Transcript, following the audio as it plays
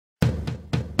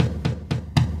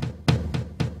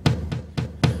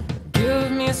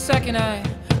a second,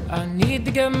 I need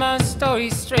to get my story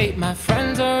straight. My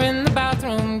friends are in the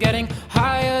bathroom getting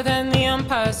higher than the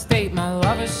Empire State. My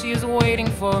lover, she is waiting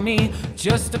for me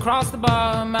just across the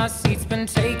bar. My seat's been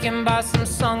taken by some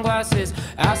sunglasses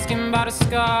asking about a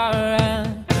scar.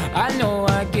 And I know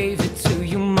I gave it to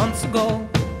you months ago.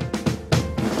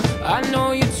 I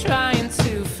know you're trying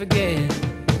to forget,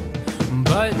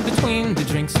 but between the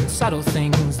drinks and subtle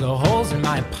things, the holes in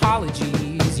my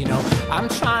apologies, you know, I'm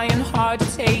trying hard to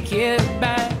take it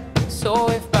back. So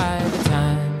if by the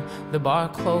time the bar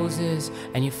closes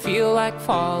and you feel like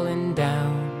falling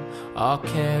down, I'll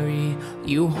carry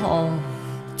you home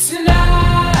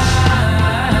tonight.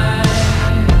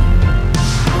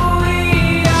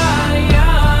 We are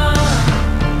young,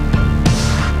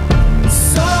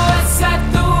 so let's set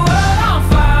the world on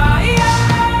fire.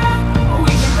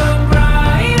 We can burn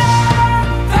brighter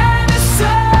than the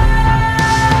sun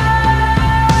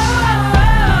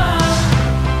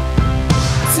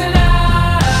tonight.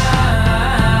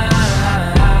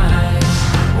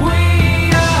 We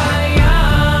are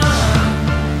young,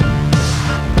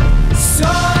 so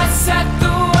let's set the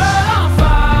world on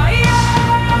fire.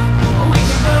 We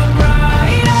can burn brighter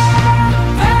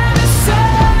than the sun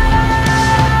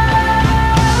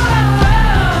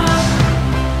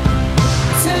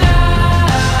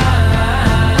tonight.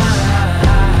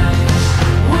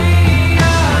 We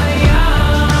are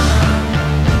young,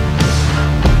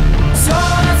 so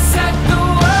let's set the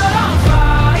world on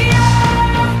fire.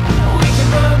 We can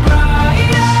burn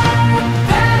brighter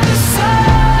than the sun.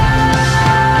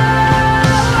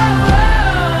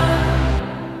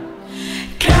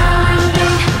 Carry me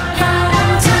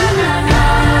home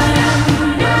tonight.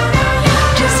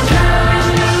 Just carry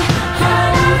me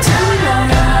home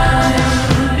tonight.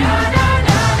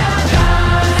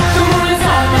 The moon is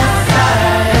on my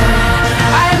side.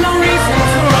 I have no reason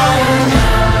to run.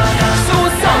 So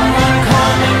will someone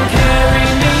come and carry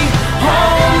me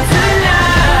home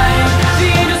tonight? The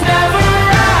angels never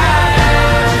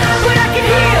arrive, but I can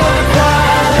hear the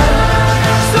choir.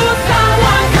 So will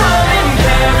someone come and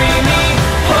carry me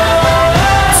home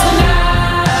tonight?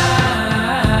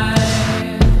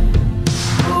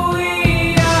 We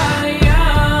are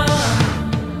young,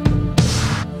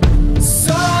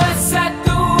 so let's set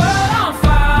the world on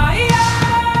fire.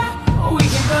 We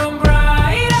can burn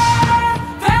brighter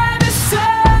than the sun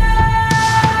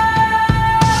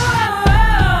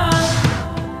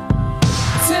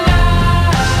tonight.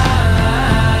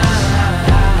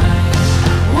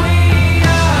 We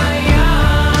are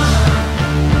young,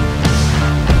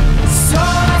 so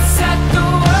let's set the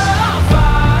world on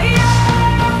fire.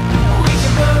 We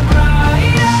can burn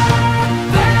brighter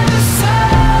than the sun.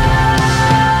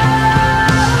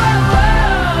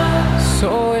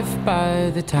 So if by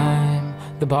the time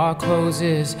the bar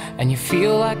closes and you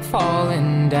feel like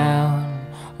falling down,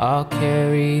 I'll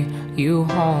carry you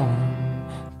home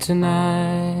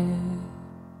tonight.